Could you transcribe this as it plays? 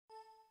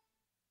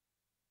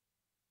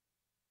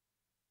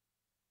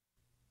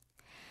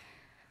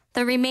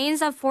The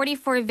remains of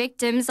 44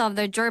 victims of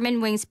the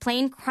Germanwings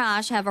plane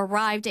crash have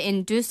arrived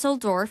in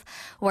Duesseldorf,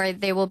 where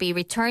they will be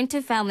returned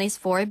to families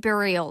for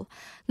burial.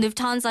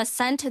 Lufthansa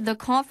sent the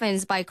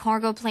coffins by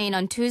cargo plane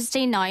on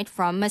Tuesday night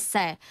from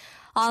Marseille.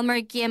 Almer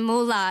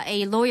Giemula,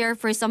 a lawyer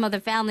for some of the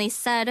families,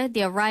 said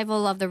the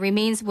arrival of the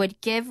remains would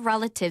give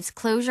relatives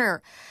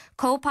closure.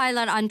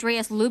 Co-pilot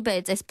Andreas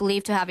Lubitz is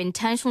believed to have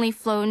intentionally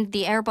flown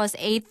the Airbus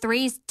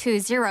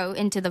A320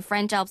 into the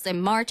French Alps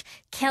in March,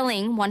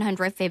 killing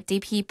 150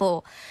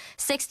 people.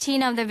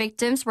 16 of the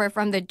victims were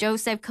from the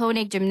Joseph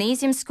Koenig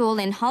Gymnasium School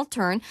in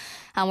Haltern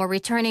and were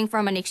returning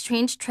from an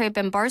exchange trip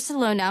in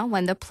Barcelona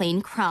when the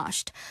plane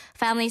crashed.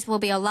 Families will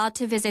be allowed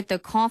to visit the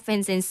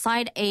coffins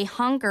inside a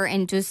hangar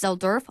in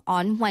Duesseldorf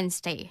on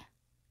Wednesday.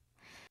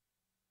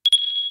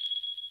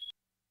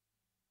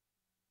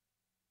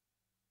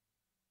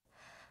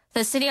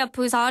 The city of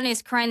Busan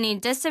is currently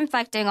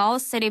disinfecting all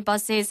city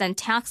buses and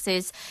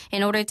taxis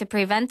in order to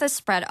prevent the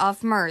spread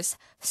of MERS.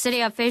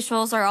 City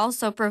officials are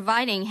also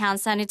providing hand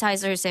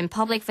sanitizers in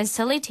public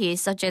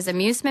facilities such as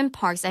amusement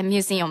parks and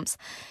museums.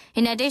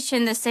 In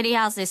addition, the city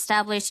has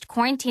established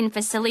quarantine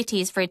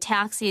facilities for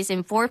taxis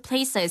in 4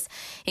 places,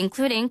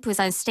 including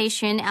Busan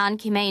Station and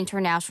Gimhae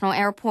International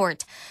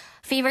Airport.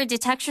 Fever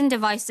detection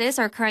devices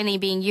are currently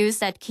being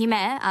used at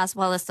Gimhae as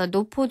well as the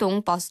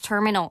Nopodong bus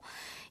terminal.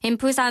 In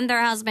Busan,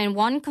 there has been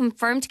 1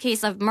 confirmed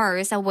case of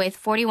MERS, with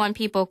 41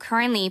 people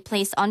currently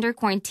placed under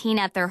quarantine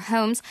at their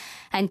homes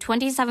and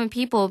 27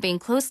 people being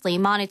closely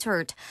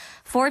monitored.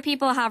 4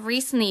 people have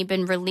recently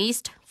been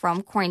released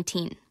from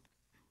quarantine.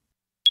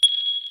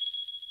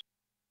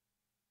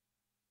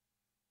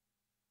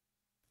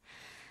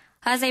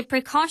 As a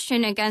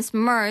precaution against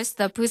MERS,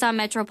 the Busan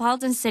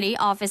Metropolitan City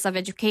Office of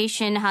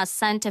Education has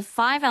sent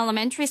 5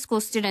 elementary school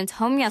students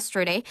home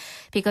yesterday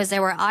because they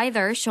were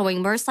either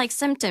showing MERS-like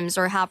symptoms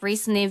or have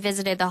recently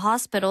visited the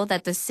hospital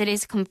that the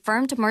city's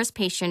confirmed MERS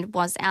patient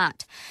was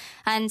at.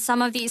 And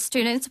some of these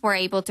students were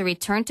able to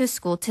return to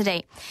school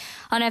today.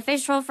 An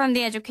official from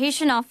the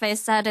education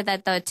office said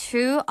that the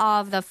 2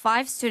 of the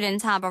 5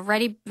 students have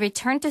already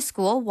returned to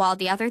school, while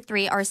the other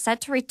 3 are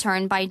set to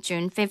return by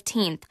June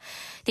 15th.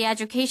 The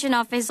education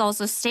office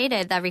also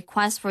stated that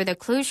requests for the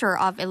closure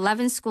of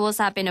 11 schools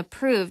have been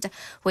approved,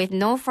 with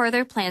no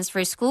further plans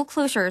for school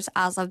closures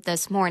as of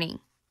this morning.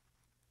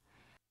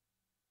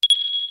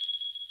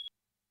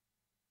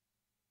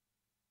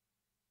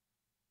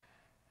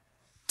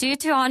 Due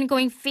to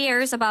ongoing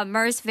fears about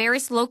MERS,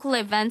 various local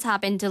events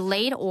have been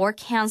delayed or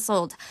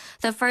canceled.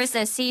 The first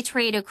Sea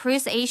Trade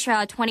Cruise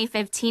Asia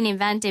 2015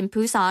 event in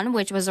Busan,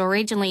 which was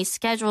originally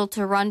scheduled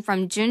to run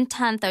from June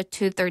 10th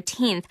to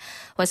 13th,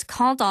 was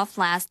called off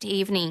last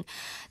evening.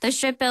 The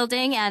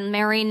Shipbuilding and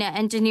Marine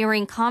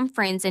Engineering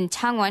Conference in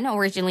Changwon,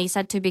 originally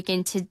set to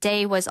begin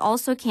today, was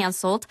also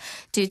canceled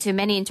due to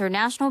many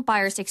international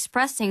buyers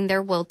expressing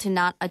their will to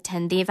not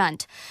attend the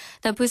event.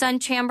 The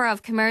Busan Chamber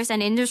of Commerce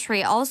and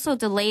Industry also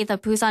delayed the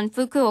Busan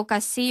Fukuoka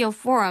CEO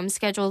Forum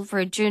scheduled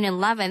for June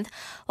 11th,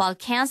 while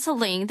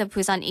canceling the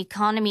Busan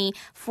Economy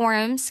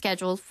Forum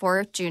scheduled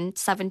for June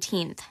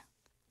 17th.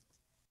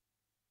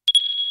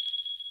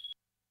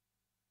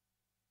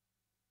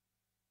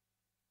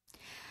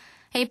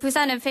 A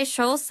Busan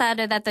official said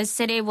that the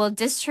city will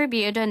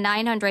distribute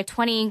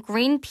 920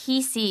 green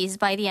PCs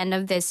by the end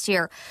of this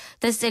year.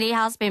 The city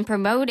has been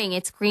promoting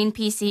its Green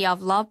PC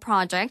of Love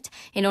project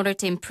in order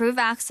to improve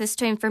access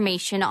to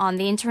information on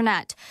the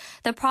internet.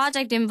 The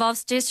project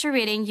involves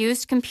distributing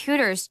used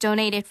computers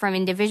donated from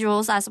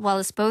individuals as well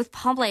as both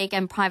public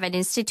and private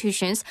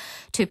institutions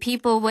to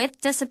people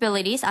with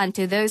disabilities and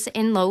to those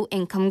in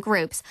low-income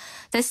groups.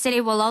 The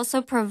city will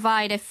also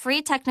provide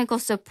free technical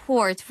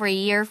support for a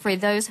year for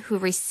those who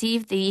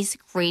receive these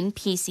green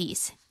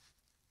PCs.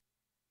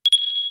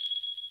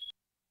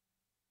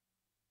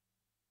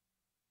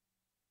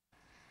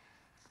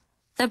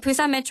 The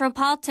Busan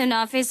Metropolitan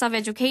Office of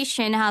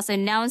Education has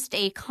announced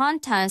a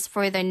contest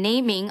for the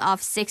naming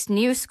of 6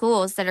 new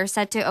schools that are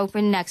set to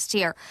open next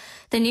year.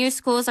 The new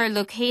schools are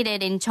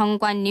located in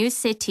Cheongwan New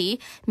City,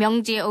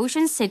 Myeongji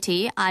Ocean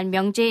City, and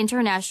Myeongji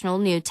International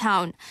New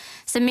Town.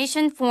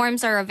 Submission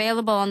forms are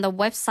available on the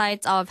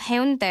websites of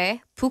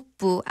Haeundae,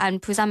 Bukbu,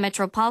 and Busan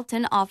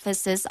Metropolitan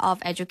Offices of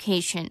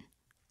Education.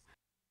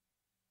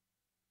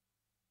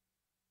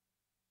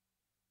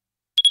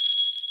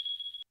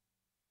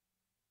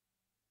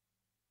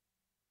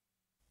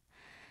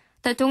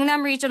 The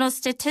Dongnam Regional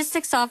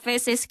Statistics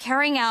Office is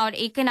carrying out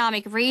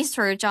economic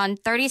research on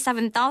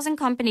 37,000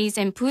 companies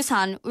in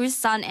Busan,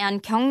 Ulsan,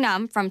 and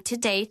Gyeongnam from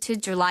today to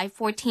July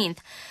 14th.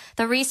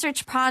 The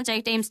research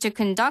project aims to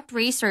conduct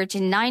research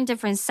in 9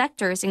 different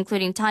sectors,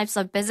 including types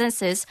of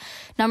businesses,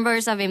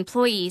 numbers of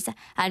employees,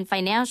 and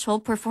financial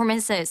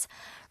performances.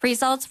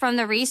 Results from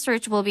the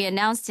research will be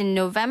announced in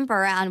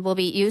November and will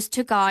be used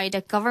to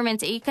guide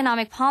government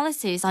economic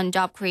policies on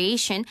job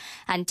creation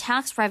and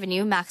tax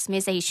revenue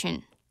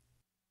maximization.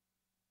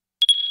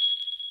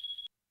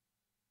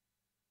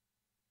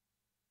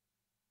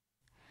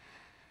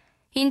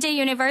 Inje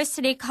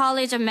University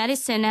College of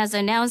Medicine has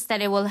announced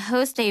that it will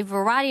host a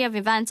variety of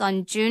events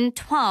on June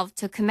 12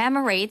 to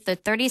commemorate the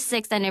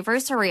 36th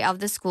anniversary of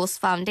the school's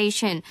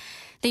foundation.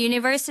 The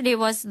university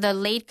was the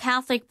late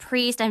Catholic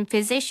priest and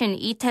physician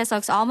Lee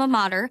Tae-seok's alma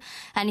mater,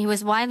 and he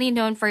was widely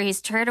known for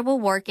his charitable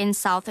work in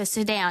South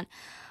Sudan.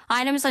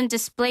 Items on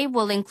display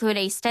will include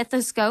a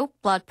stethoscope,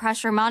 blood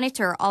pressure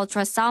monitor,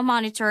 ultrasound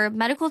monitor,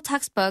 medical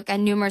textbook,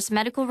 and numerous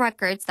medical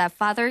records that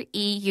Father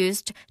Lee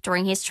used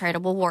during his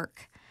charitable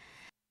work.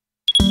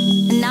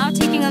 And now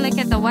taking a look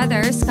at the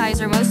weather,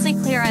 skies are mostly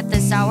clear at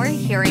this hour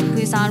here in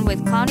Busan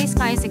with cloudy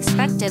skies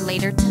expected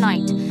later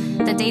tonight.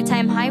 The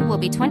daytime high will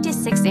be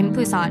 26 in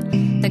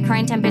Busan. The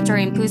current temperature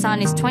in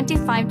Busan is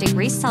 25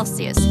 degrees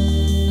Celsius.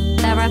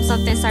 That wraps up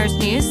this hour's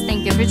news.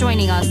 Thank you for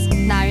joining us.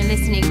 Now you're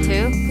listening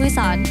to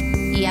Busan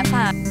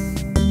EFM.